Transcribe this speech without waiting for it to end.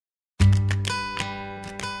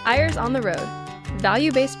Eyres on the Road,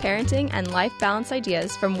 value-based parenting and life balance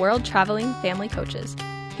ideas from world-traveling family coaches.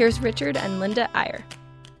 Here's Richard and Linda Eyre.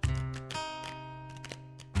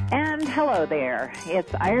 And hello there.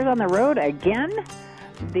 It's Eyres on the Road again.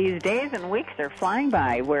 These days and weeks are flying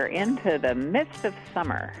by. We're into the midst of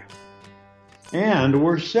summer. And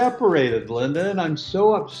we're separated, Linda, and I'm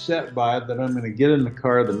so upset by it that I'm going to get in the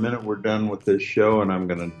car the minute we're done with this show, and I'm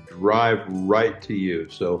going to drive right to you.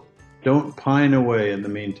 So don't pine away in the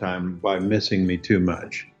meantime by missing me too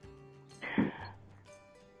much.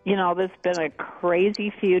 You know, this has been a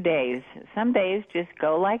crazy few days. Some days just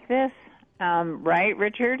go like this. Right,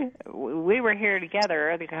 Richard? We were here together,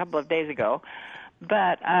 I think, a couple of days ago.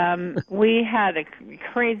 But we had a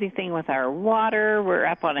crazy thing with our water. We're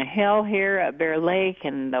up on a hill here at Bear Lake,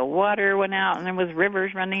 and the water went out, and there was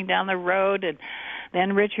rivers running down the road. And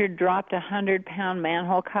then Richard dropped a 100-pound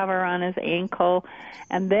manhole cover on his ankle,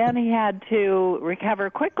 and then he had to recover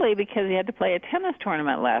quickly because he had to play a tennis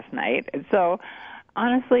tournament last night. And so,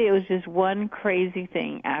 honestly, it was just one crazy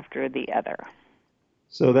thing after the other.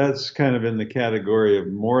 So that's kind of in the category of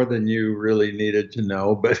more than you really needed to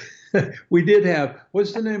know. But we did have,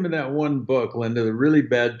 what's the name of that one book, Linda? The Really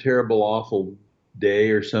Bad, Terrible, Awful Day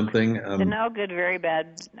or something? The No Good, Very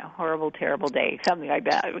Bad, Horrible, Terrible Day, something like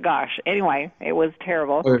that. Gosh, anyway, it was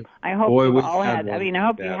terrible. I hope you all had, I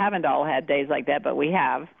hope you haven't all had days like that, but we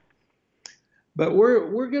have. But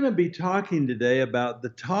we're going to be talking today about the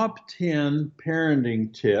top 10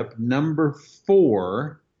 parenting tip, number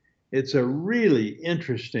 4. It's a really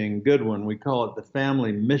interesting, good one. We call it the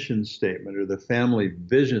family mission statement or the family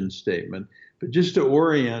vision statement. But just to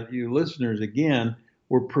orient you listeners again,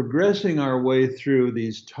 we're progressing our way through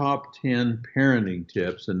these top 10 parenting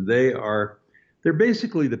tips, and they're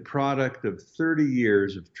basically the product of 30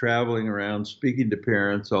 years of traveling around, speaking to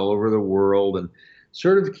parents all over the world, and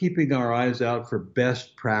sort of keeping our eyes out for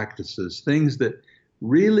best practices, things that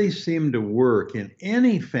really seem to work in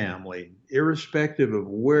any family, irrespective of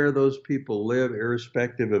where those people live,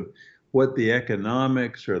 irrespective of what the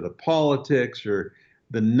economics or the politics or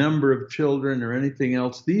the number of children or anything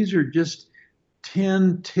else. These are just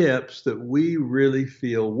 10 tips that we really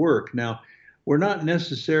feel work. Now, we're not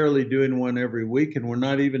necessarily doing one every week, and we're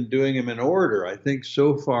not even doing them in order. I think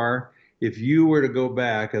so far, if you were to go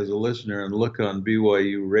back as a listener and look on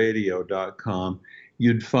BYURadio.com,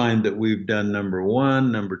 you'd find that we've done number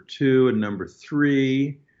 1, number 2, and number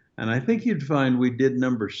 3. And I think you'd find we did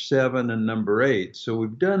number 7 and number 8. So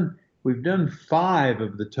we've done 5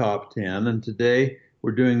 of the top 10, and today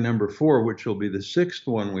we're doing number 4, which will be the 6th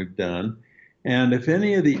one we've done. And if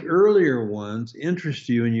any of the earlier ones interest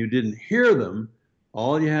you and you didn't hear them,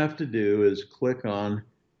 all you have to do is click on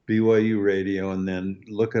BYU Radio and then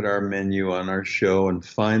look at our menu on our show and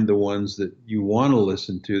find the ones that you want to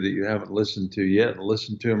listen to that you haven't listened to yet, and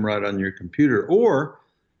listen to them right on your computer, or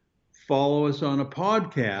follow us on a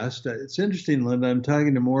podcast. It's interesting, Linda, I'm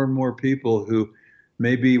talking to more and more people who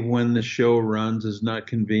maybe when the show runs is not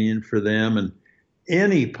convenient for them, and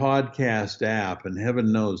any podcast app, and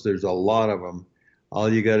heaven knows there's a lot of them,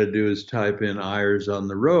 all you got to do is type in Eyres on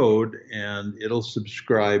the Road and it'll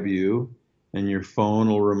subscribe you, and your phone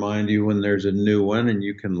will remind you when there's a new one, and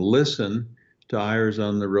you can listen to Eyres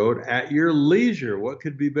on the Road at your leisure. What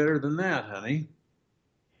could be better than that, honey?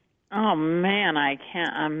 Oh, man, I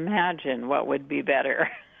can't imagine what would be better.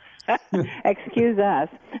 Excuse us.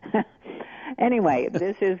 Anyway,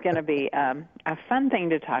 this is going to be a fun thing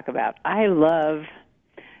to talk about. I love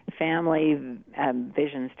family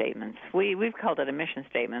vision statements. We've called it a mission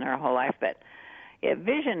statement our whole life, but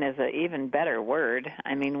vision is an even better word.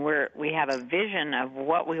 I mean, we have a vision of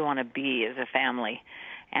what we want to be as a family.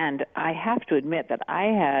 And I have to admit that I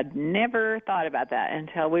had never thought about that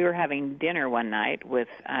until we were having dinner one night with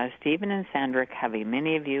Stephen and Sandra Covey.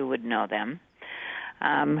 Many of you would know them,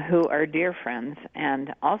 who are dear friends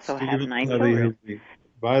and also have 9 children.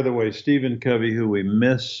 By the way, Stephen Covey, who we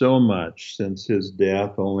miss so much since his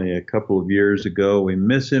death only a couple of years ago. We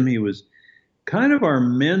miss him. He was kind of our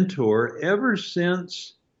mentor ever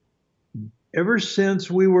since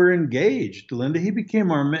we were engaged, Linda. He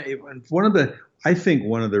became our I think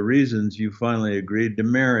one of the reasons you finally agreed to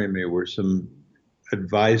marry me were some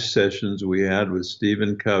advice sessions we had with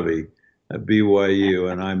Stephen Covey at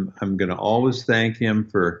BYU, and I'm going to always thank him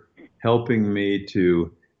for helping me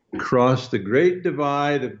to cross the great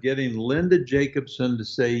divide of getting Linda Jacobson to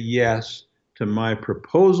say yes to my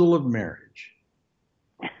proposal of marriage.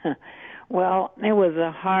 Well, it was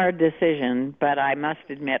a hard decision, but I must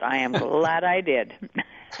admit I am glad I did.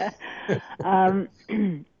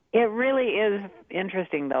 It really is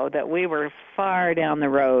interesting, though, that we were far down the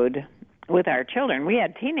road with our children. We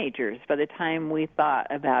had teenagers by the time we thought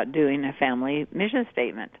about doing a family mission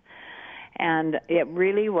statement. And it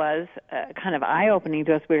really was kind of eye-opening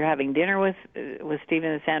to us. We were having dinner with Stephen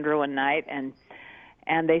and Sandra one night, and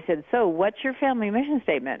they said, "So, what's your family mission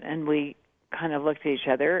statement?" And we kind of looked at each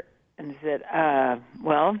other and said,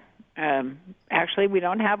 actually, we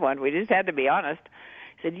don't have one. We just had to be honest.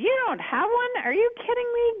 He said, "You don't have one? Are you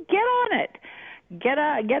kidding me? Get on it.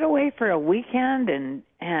 Get away for a weekend and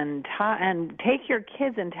take your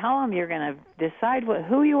kids and tell them you're going to decide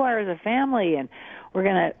who you are as a family, and we're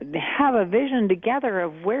going to have a vision together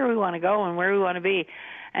of where we want to go and where we want to be,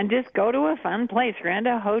 and just go to a fun place, rent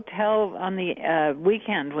a hotel on the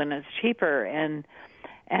weekend when it's cheaper, and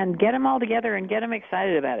get them all together and get them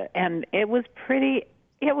excited about it." And it was pretty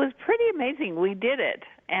amazing. We did it,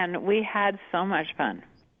 and we had so much fun.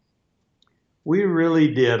 We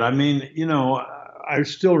really did. I mean, I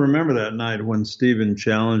still remember that night when Stephen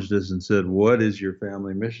challenged us and said, "What is your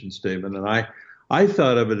family mission statement?" And I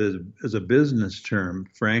thought of it as a business term,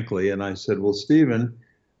 frankly. And I said, "Well, Stephen,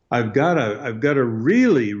 I've got a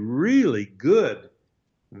really, really good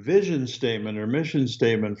vision statement or mission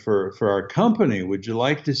statement for our company. Would you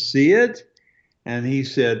like to see it?" And he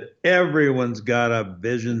said, "Everyone's got a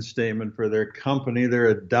vision statement for their company. They're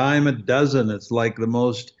a dime a dozen. It's like the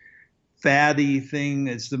most fatty thing.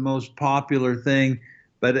 It's the most popular thing.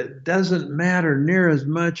 But it doesn't matter near as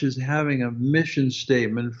much as having a mission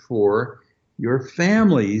statement for your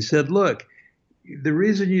family." He said, "Look, the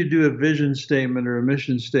reason you do a vision statement or a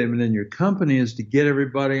mission statement in your company is to get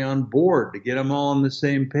everybody on board, to get them all on the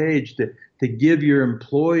same page, to give your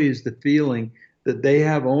employees the feeling that they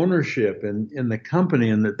have ownership in the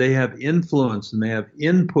company and that they have influence and they have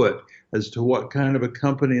input as to what kind of a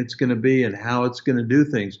company it's going to be and how it's going to do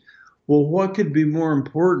things." Well, what could be more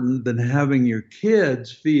important than having your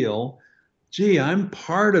kids feel, "Gee, I'm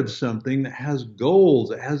part of something that has goals,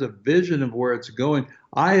 that has a vision of where it's going.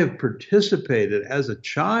 I have participated as a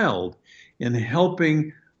child in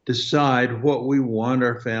helping decide what we want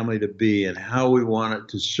our family to be and how we want it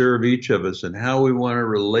to serve each of us and how we want to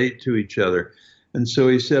relate to each other." And so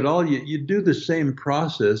he said, you do the same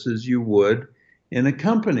process as you would in a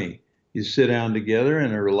company. You sit down together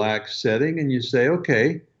in a relaxed setting and you say,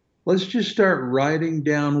 "Okay, let's just start writing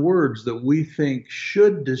down words that we think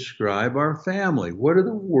should describe our family. What are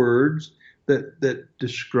the words that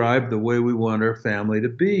describe the way we want our family to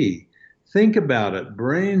be? Think about it.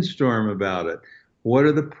 Brainstorm about it. What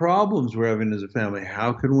are the problems we're having as a family?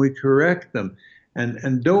 How can we correct them?"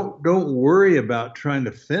 And don't worry about trying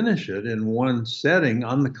to finish it in one setting.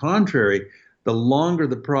 On the contrary, the longer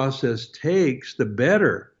the process takes, the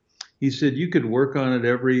better. He said you could work on it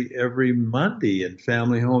every Monday in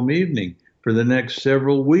Family Home Evening for the next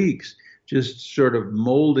several weeks, just sort of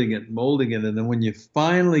molding it. And then when you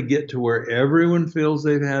finally get to where everyone feels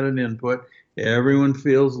they've had an input, everyone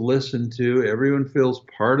feels listened to, everyone feels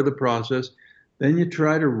part of the process, then you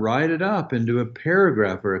try to write it up into a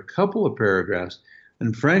paragraph or a couple of paragraphs.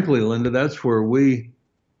 And frankly, Linda, that's where we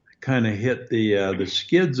kind of hit the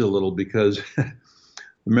skids a little, because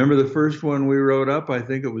remember the first one we wrote up, I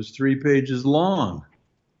think it was 3 pages long.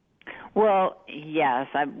 Well, yes,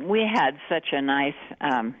 we had such a nice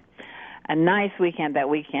weekend that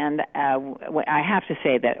weekend. I have to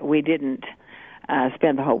say that we didn't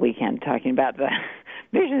spend the whole weekend talking about the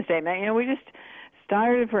vision statement. We just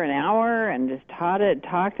started for an hour and just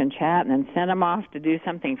talked and chat, and then sent them off to do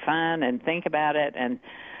something fun and think about it. And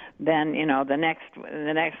then, the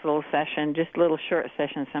next little session, just little short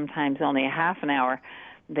sessions, sometimes only a half an hour,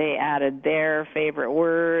 they added their favorite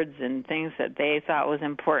words and things that they thought was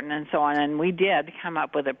important and so on. And we did come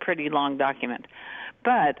up with a pretty long document.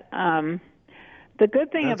 But the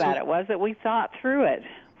good thing about it was that we thought through it.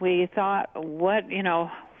 We thought, what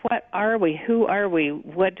are we? Who are we?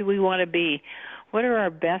 What do we want to be? What are our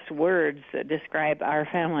best words that describe our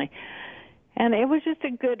family? And it was just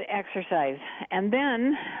a good exercise. And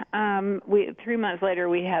then 3 months later,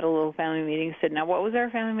 we had a little family meeting, said, "Now, what was our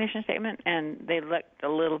family mission statement?" And they looked a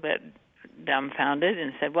little bit dumbfounded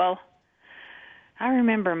and said, "Well, I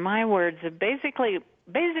remember my words of basically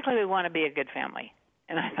we want to be a good family."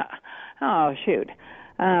 And I thought, oh, shoot.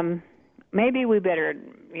 Maybe we better,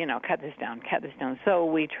 cut this down. So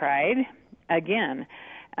we tried again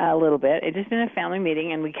a little bit. It just been a family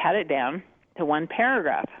meeting, and we cut it down to one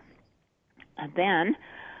paragraph. And then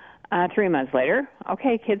 3 months later,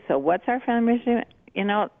 "Okay, kids, so what's our family mission?"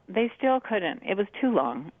 They still couldn't. It was too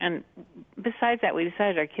long. And besides that, we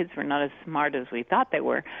decided our kids were not as smart as we thought they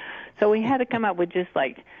were. So we had to come up with just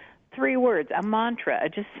like 3 words, a mantra,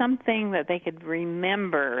 just something that they could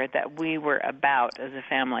remember that we were about as a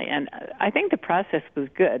family. And I think the process was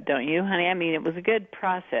good, don't you, honey? I mean, it was a good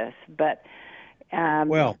process, but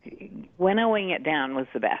winnowing it down was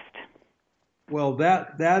the best. Well,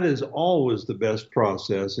 that is always the best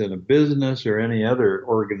process in a business or any other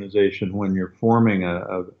organization when you're forming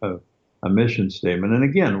a mission statement. And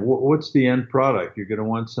again, what's the end product? You're going to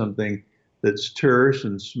want something that's terse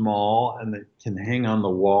and small and that can hang on the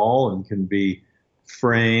wall and can be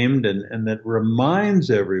framed and that reminds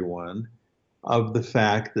everyone of the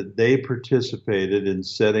fact that they participated in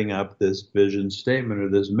setting up this vision statement or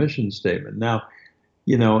this mission statement. Now,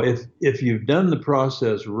 if you've done the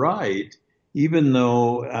process right, even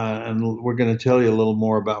though, and we're going to tell you a little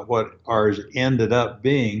more about what ours ended up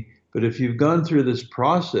being, but if you've gone through this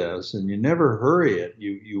process and you never hurry it,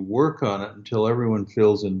 you work on it until everyone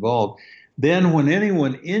feels involved, then when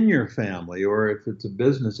anyone in your family, or if it's a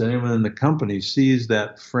business, anyone in the company sees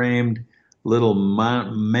that framed little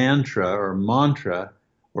mantra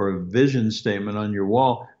or a vision statement on your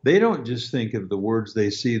wall, they don't just think of the words they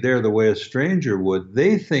see there the way a stranger would.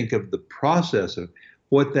 They think of the process of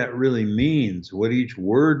what that really means, what each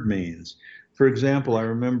word means. For example, I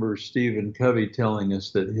remember Stephen Covey telling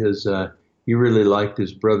us that he really liked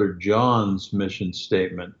his brother John's mission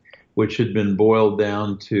statement, which had been boiled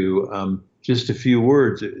down to just a few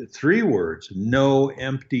words, 3 words, no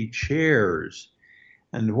empty chairs.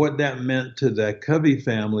 And what that meant to the Covey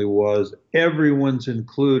family was everyone's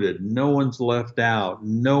included, no one's left out,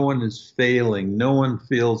 no one is failing, no one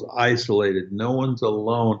feels isolated, no one's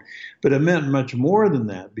alone. But it meant much more than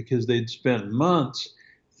that because they'd spent months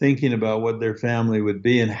thinking about what their family would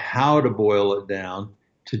be and how to boil it down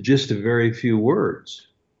to just a very few words.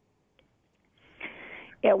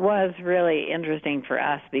 It was really interesting for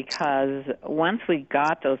us because once we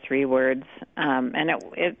got those 3 words, and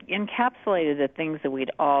it encapsulated the things that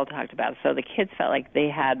we'd all talked about, so the kids felt like they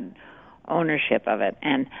had ownership of it.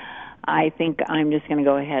 And I think I'm just going to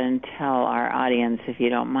go ahead and tell our audience, if you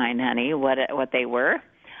don't mind, honey, what they were.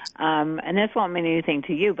 And this won't mean anything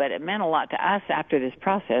to you, but it meant a lot to us after this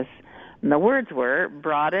process. And the words were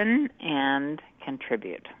broaden and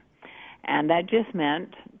contribute. And that just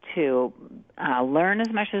meant to learn as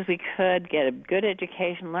much as we could, get a good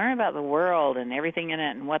education, learn about the world and everything in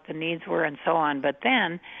it and what the needs were and so on. But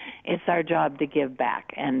then it's our job to give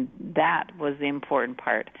back, and that was the important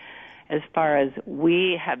part. As far as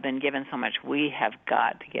we have been given so much, we have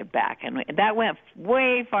got to give back. And that went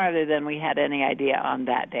way farther than we had any idea on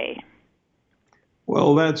that day.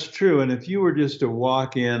 Well, that's true. And if you were just to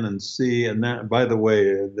walk in and see, and that, by the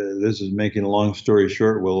way, this is making a long story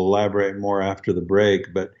short, we'll elaborate more after the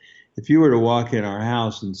break, but if you were to walk in our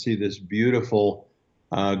house and see this beautiful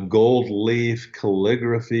gold leaf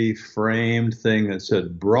calligraphy framed thing that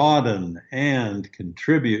said broaden and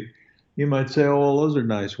contribute, you might say, oh, well, those are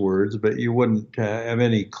nice words, but you wouldn't have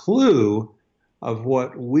any clue of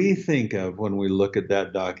what we think of when we look at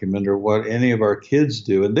that document or what any of our kids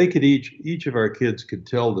do. And they could each of our kids could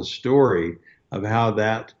tell the story of how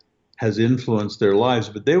that has influenced their lives,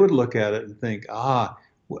 but they would look at it and think,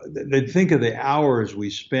 they'd think of the hours we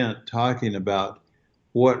spent talking about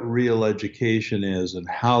what real education is and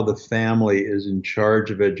how the family is in charge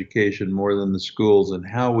of education more than the schools and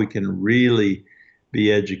how we can really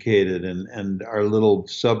be educated. And our little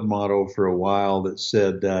sub-motto for a while that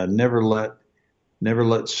said, never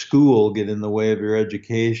let school get in the way of your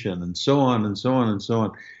education, and so on and so on and so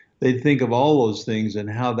on. They'd think of all those things and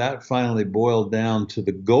how that finally boiled down to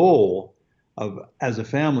the goal of, as a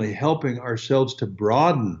family, helping ourselves to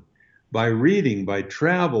broaden by reading, by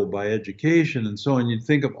travel, by education, and so on. You'd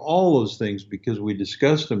think of all those things because we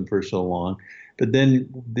discussed them for so long. But then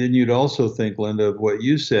you'd also think, Linda, of what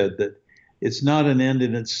you said, that it's not an end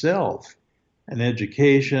in itself. An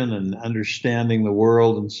education and understanding the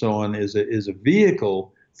world and so on is a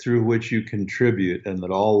vehicle through which you contribute, and that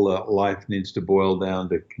all life needs to boil down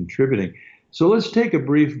to contributing. So let's take a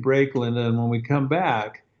brief break, Linda, and when we come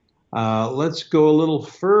back, let's go a little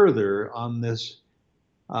further on this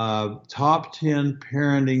top 10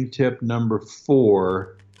 parenting tip number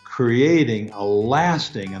 4, creating a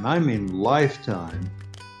lasting, and I mean lifetime,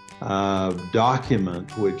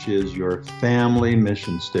 document, which is your family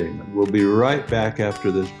mission statement. We'll be right back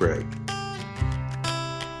after this break.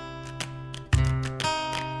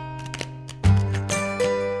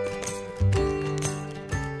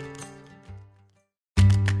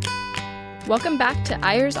 Welcome back to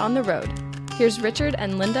Eyres on the Road. Here's Richard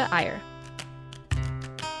and Linda Eyre.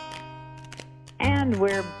 And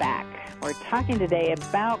we're back. We're talking today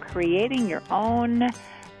about creating your own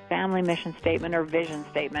family mission statement or vision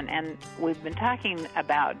statement, and we've been talking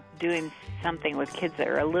about doing something with kids that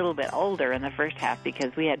are a little bit older in the first half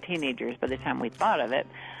because we had teenagers by the time we thought of it.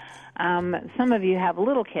 Some of you have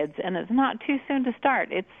little kids, and it's not too soon to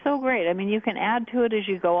start. It's so great. I mean, you can add to it as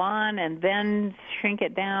you go on and then shrink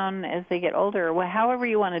it down as they get older, or however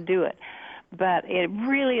you want to do it. But it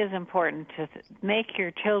really is important to make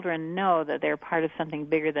your children know that they're part of something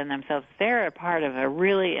bigger than themselves. They're a part of a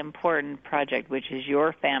really important project, which is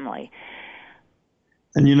your family.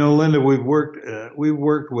 And you know, Linda, we've worked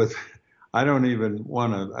with, I don't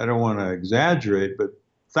want to exaggerate, but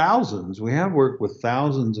thousands. We have worked with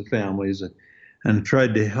thousands of families and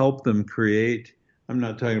tried to help them create. I'm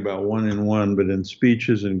not talking about one-on-one, but in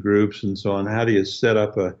speeches and groups and so on. How do you set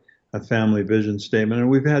up a family vision statement? And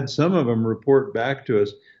we've had some of them report back to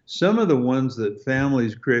us. Some of the ones that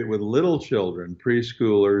families create with little children,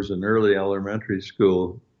 preschoolers and early elementary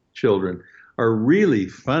school children, are really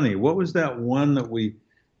funny. What was that one that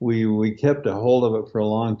we kept a hold of it for a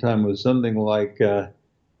long time? It was something like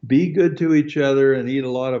be good to each other and eat a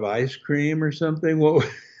lot of ice cream or something. What?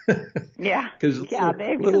 Yeah, because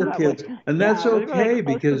little kids, and that's okay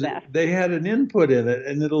because they had an input in it,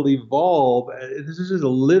 and it'll evolve. This is a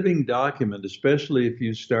living document, especially if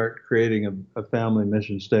you start creating a family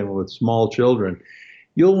mission statement with small children.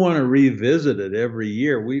 You'll want to revisit it every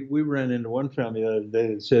year. We ran into one family the other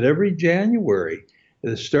day that said every January, at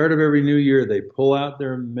the start of every new year, they pull out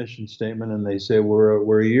their mission statement and they say,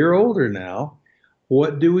 we're a year older now.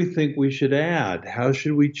 What do we think we should add? How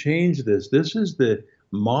should we change this? This is the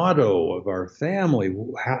motto of our family.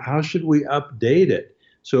 How should we update it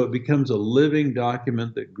so it becomes a living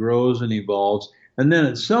document that grows and evolves? And then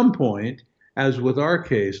at some point, as with our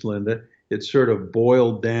case, Linda, it's sort of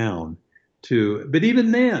boiled down to, but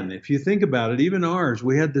even then, if you think about it, even ours,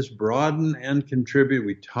 we had this broaden and contribute.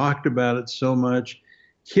 We talked about it so much.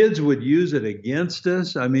 Kids would use it against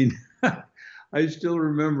us. I mean, I still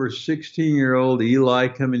remember 16-year-old Eli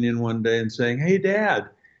coming in one day and saying, "Hey, Dad,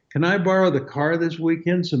 can I borrow the car this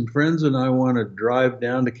weekend? Some friends and I want to drive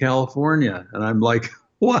down to California." And I'm like,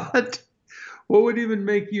 what? What would even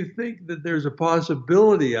make you think that there's a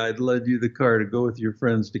possibility I'd lend you the car to go with your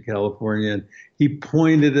friends to California? And he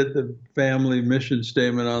pointed at the family mission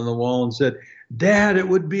statement on the wall and said, "Dad, it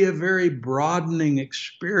would be a very broadening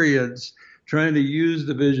experience trying to use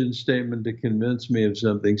the vision statement to convince me of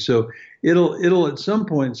something." So it'll at some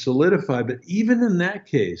point solidify. But even in that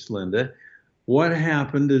case, Linda, what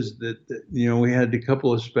happened is that, we had a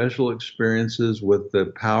couple of special experiences with the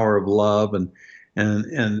power of love, and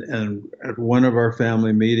at one of our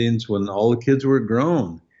family meetings when all the kids were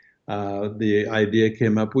grown, the idea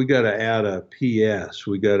came up, we got to add a PS,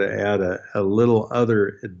 we got to add a little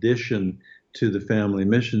other addition to the family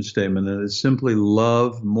mission statement, and it's simply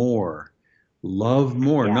love more. Love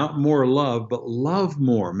more, yeah. Not more love, but love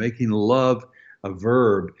more, making love a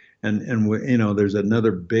verb. And there's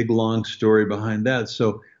another big, long story behind that.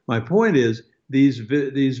 So my point is these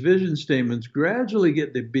vision statements gradually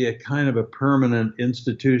get to be a kind of a permanent,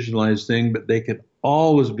 institutionalized thing, but they can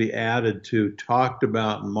always be added to, talked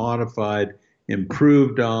about, modified,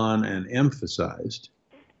 improved on, and emphasized.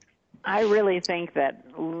 I really think that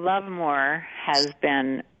love more has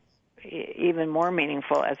been even more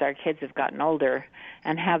meaningful as our kids have gotten older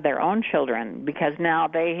and have their own children, because now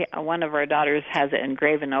one of our daughters has it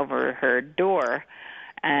engraven over her door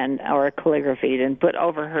or calligraphied and put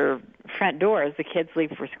over her front door as the kids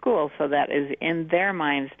leave for school, so that is in their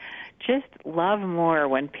minds. Just love more.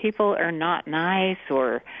 When people are not nice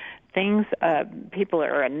or things, people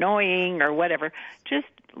are annoying or whatever, just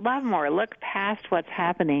love more. Look past what's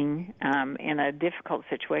happening in a difficult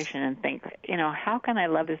situation and think, how can I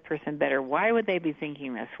love this person better? Why would they be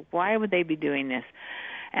thinking this? Why would they be doing this?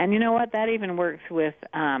 And you know what? That even works with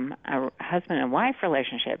a husband and wife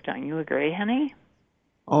relationship. Don't you agree, honey?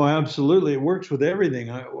 Oh, absolutely. It works with everything.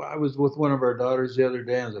 I was with one of our daughters the other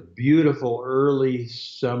day. It was a beautiful early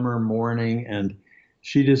summer morning, and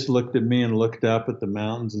she just looked at me and looked up at the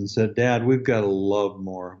mountains and said, "Dad, we've got to love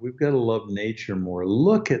more. We've got to love nature more.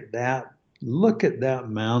 Look at that. Look at that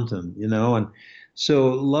mountain," And so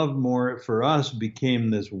love more for us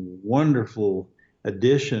became this wonderful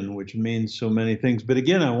addition, which means so many things. But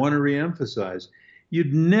again, I want to reemphasize,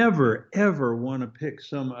 you'd never, ever want to pick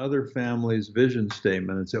some other family's vision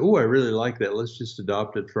statement and say, "Oh, I really like that. Let's just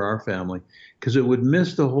adopt it for our family," because it would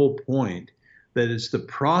miss the whole point that it's the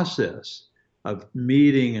process of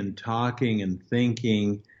meeting and talking and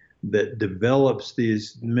thinking that develops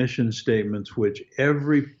these mission statements, which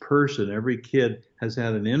every person, every kid has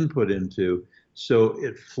had an input into. So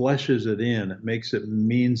it fleshes it in. It makes it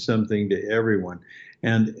mean something to everyone.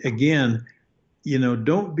 And again,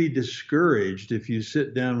 don't be discouraged if you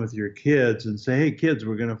sit down with your kids and say, hey, kids,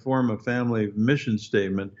 we're going to form a family mission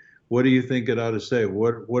statement. What do you think it ought to say?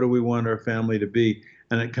 What do we want our family to be?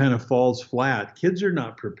 And it kind of falls flat. Kids are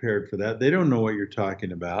not prepared for that. They don't know what you're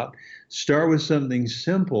talking about. Start with something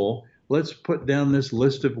simple. Let's put down this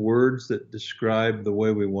list of words that describe the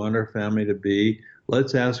way we want our family to be.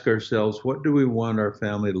 Let's ask ourselves, what do we want our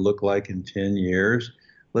family to look like in 10 years?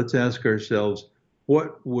 Let's ask ourselves,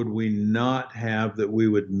 what would we not have that we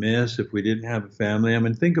would miss if we didn't have a family? I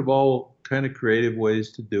mean, think of all kind of creative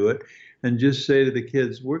ways to do it and just say to the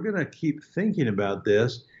kids, we're going to keep thinking about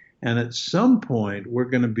this. And at some point, we're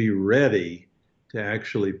going to be ready to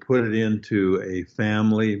actually put it into a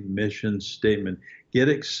family mission statement. Get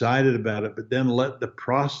excited about it, but then let the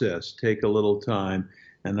process take a little time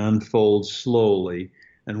and unfold slowly.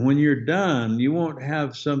 And when you're done, you won't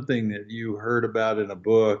have something that you heard about in a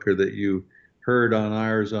book or that you heard on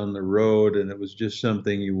ours on the road and it was just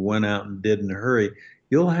something you went out and did in a hurry.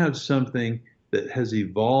 You'll have something that has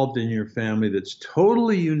evolved in your family that's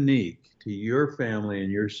totally unique to your family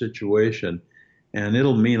and your situation, and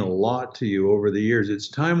it'll mean a lot to you over the years. It's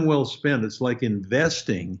time well spent. It's like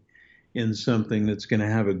investing in something that's going to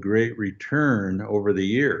have a great return over the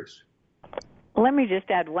years. Let me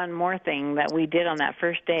just add one more thing that we did on that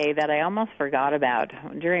first day that I almost forgot about.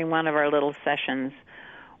 During one of our little sessions,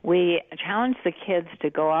 we challenged the kids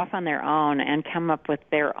to go off on their own and come up with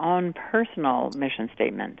their own personal mission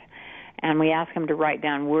statement. And we asked them to write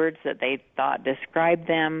down words that they thought described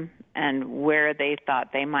them and where they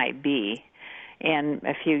thought they might be in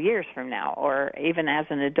a few years from now, or even as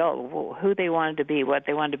an adult, who they wanted to be, what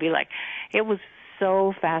they wanted to be like. It was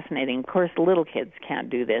so fascinating. Of course, little kids can't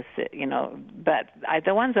do this, but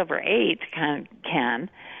the ones over 8 can.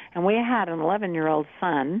 And we had an 11-year-old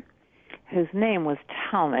son whose name was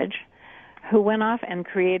Talmadge, who went off and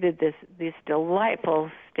created this delightful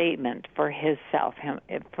statement for himself,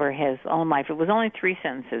 for his own life. It was only 3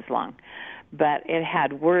 sentences long, but it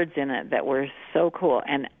had words in it that were so cool.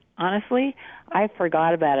 And honestly, I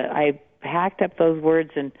forgot about it. I packed up those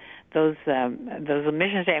words and those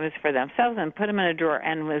mission statements for themselves and put them in a drawer.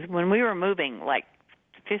 And when we were moving, like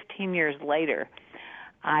 15 years later,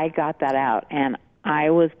 I got that out, and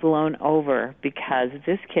I was blown over because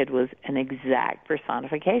this kid was an exact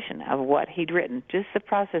personification of what he'd written. Just the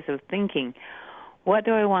process of thinking, what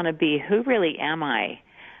do I want to be? Who really am I?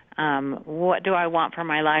 What do I want for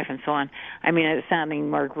my life, and so on. I mean, it's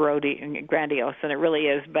sounding more grandiose than it really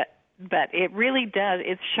is, but it really does.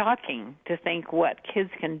 It's shocking to think what kids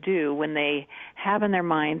can do when they have in their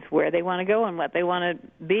minds where they want to go and what they want to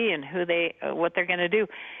be and what they're going to do.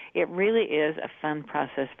 It really is a fun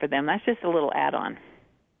process for them. That's just a little add-on.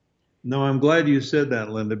 No, I'm glad you said that,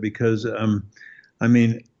 Linda, because one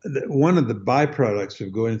of the byproducts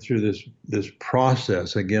of going through this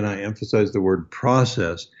process, again, I emphasize the word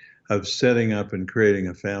process, of setting up and creating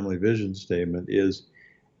a family vision statement is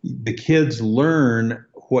the kids learn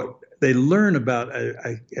about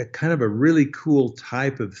a kind of a really cool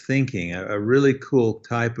type of thinking, a really cool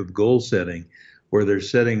type of goal setting, where they're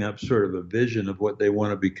setting up sort of a vision of what they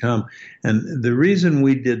want to become. And the reason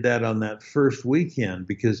we did that on that first weekend,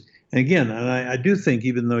 because, again, and I do think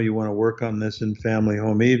even though you want to work on this in family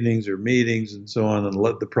home evenings or meetings and so on and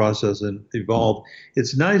let the process evolve,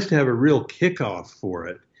 it's nice to have a real kickoff for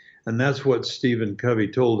it. And that's what Stephen Covey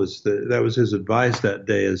told us. That was his advice that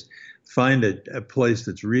day, is find a place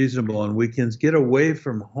that's reasonable on weekends. Get away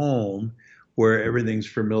from home where everything's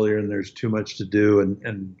familiar and there's too much to do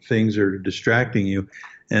and things are distracting you.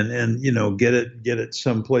 And get it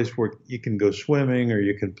someplace where you can go swimming or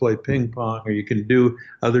you can play ping pong or you can do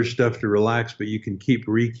other stuff to relax, but you can keep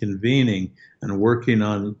reconvening and working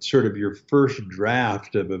on sort of your first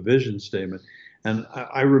draft of a vision statement. And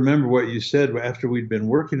I remember what you said after we'd been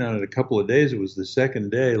working on it a couple of days. It was the second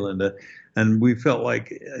day, Linda, and we felt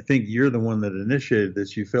like, I think you're the one that initiated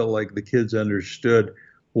this, you felt like the kids understood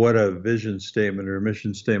what a vision statement or a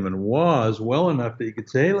mission statement was well enough that you could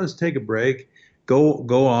say, hey, let's take a break, go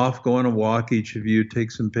on a walk, each of you, take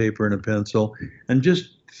some paper and a pencil, and just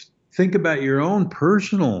think about your own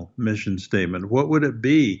personal mission statement. What would it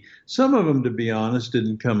be? Some of them, to be honest,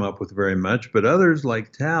 didn't come up with very much, but others,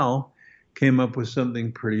 like Tal, came up with something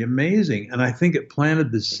pretty amazing. And I think it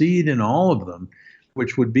planted the seed in all of them,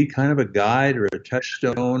 which would be kind of a guide or a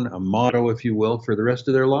touchstone, a motto, if you will, for the rest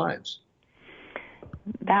of their lives.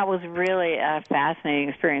 That was really a fascinating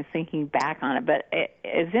experience thinking back on it. But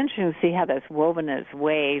it's interesting to see how that's woven its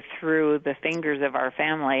way through the fingers of our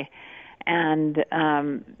family. And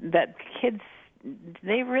that kids,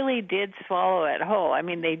 they really did swallow it whole. I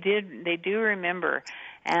mean, they do remember.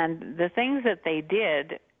 And the things that they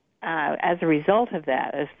did as a result of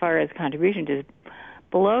that, as far as contribution, just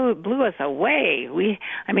blew us away.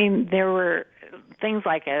 There were things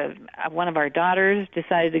like one of our daughters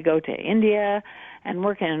decided to go to India and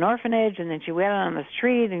work in an orphanage, and then she went out on the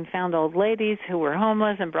street and found old ladies who were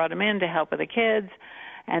homeless and brought them in to help with the kids.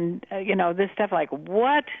 And, this stuff like,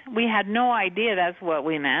 what? We had no idea that's what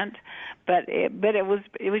we meant. But it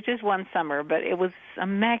was just one summer, but it was a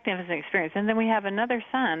magnificent experience. And then we have another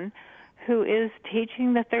son who is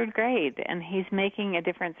teaching the third grade, and he's making a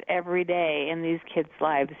difference every day in these kids'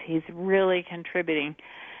 lives. He's really contributing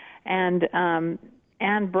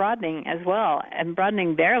and broadening as well, and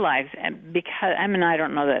broadening their lives. And because I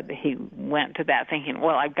don't know that he went to that thinking,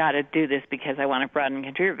 well, I've got to do this because I want to broaden and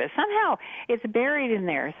contribute. But somehow it's buried in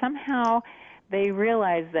there. Somehow they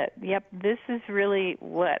realize that, yep, this is really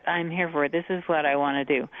what I'm here for. This is what I want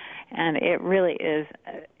to do. And it really is,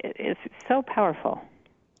 it's so powerful.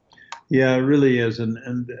 Yeah, it really is.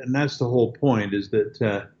 And that's the whole point, is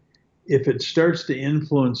that if it starts to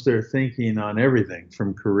influence their thinking on everything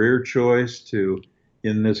from career choice to,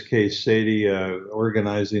 in this case, Sadie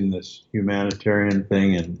organizing this humanitarian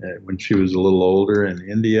thing and when she was a little older in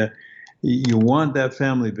India, you want that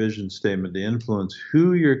family vision statement to influence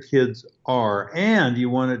who your kids are, and you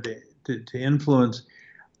want it to influence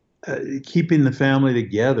keeping the family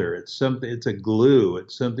together. It's a glue.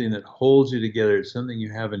 It's something that holds you together. It's something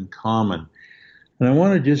you have in common. And I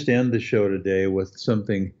want to just end the show today with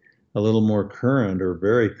something a little more current, or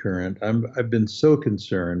very current. I've been so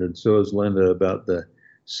concerned, and so has Linda, about the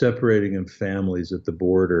separating of families at the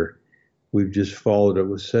border. We've just followed it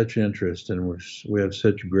with such interest, and we have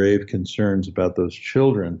such grave concerns about those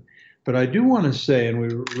children. But I do want to say, and we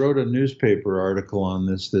wrote a newspaper article on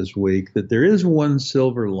this week, that there is one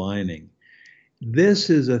silver lining. This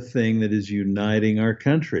is a thing that is uniting our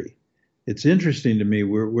country. It's interesting to me,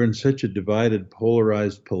 we're in such a divided,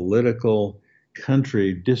 polarized political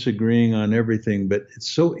country, disagreeing on everything, but it's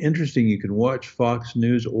so interesting. You can watch Fox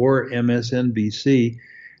News or MSNBC,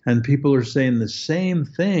 and people are saying the same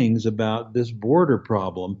things about this border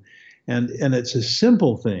problem, and it's a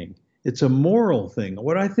simple thing. It's a moral thing.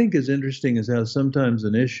 What I think is interesting is how sometimes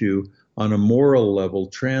an issue on a moral level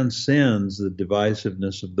transcends the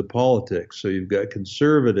divisiveness of the politics. So you've got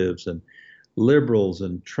conservatives and liberals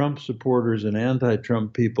and Trump supporters and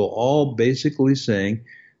anti-Trump people all basically saying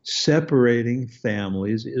separating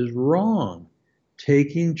families is wrong.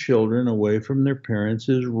 Taking children away from their parents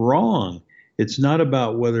is wrong. It's not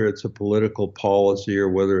about whether it's a political policy or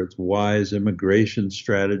whether it's wise immigration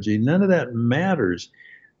strategy. None of that matters.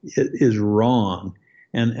 It is wrong.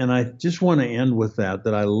 And I just want to end with that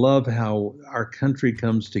I love how our country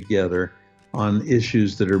comes together on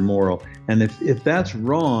issues that are moral. And if that's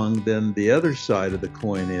wrong, then the other side of the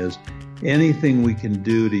coin is anything we can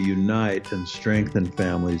do to unite and strengthen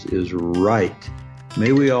families is right.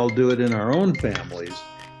 May we all do it in our own families.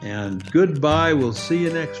 And goodbye. We'll see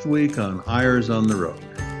you next week on Eyres on the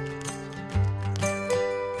Road.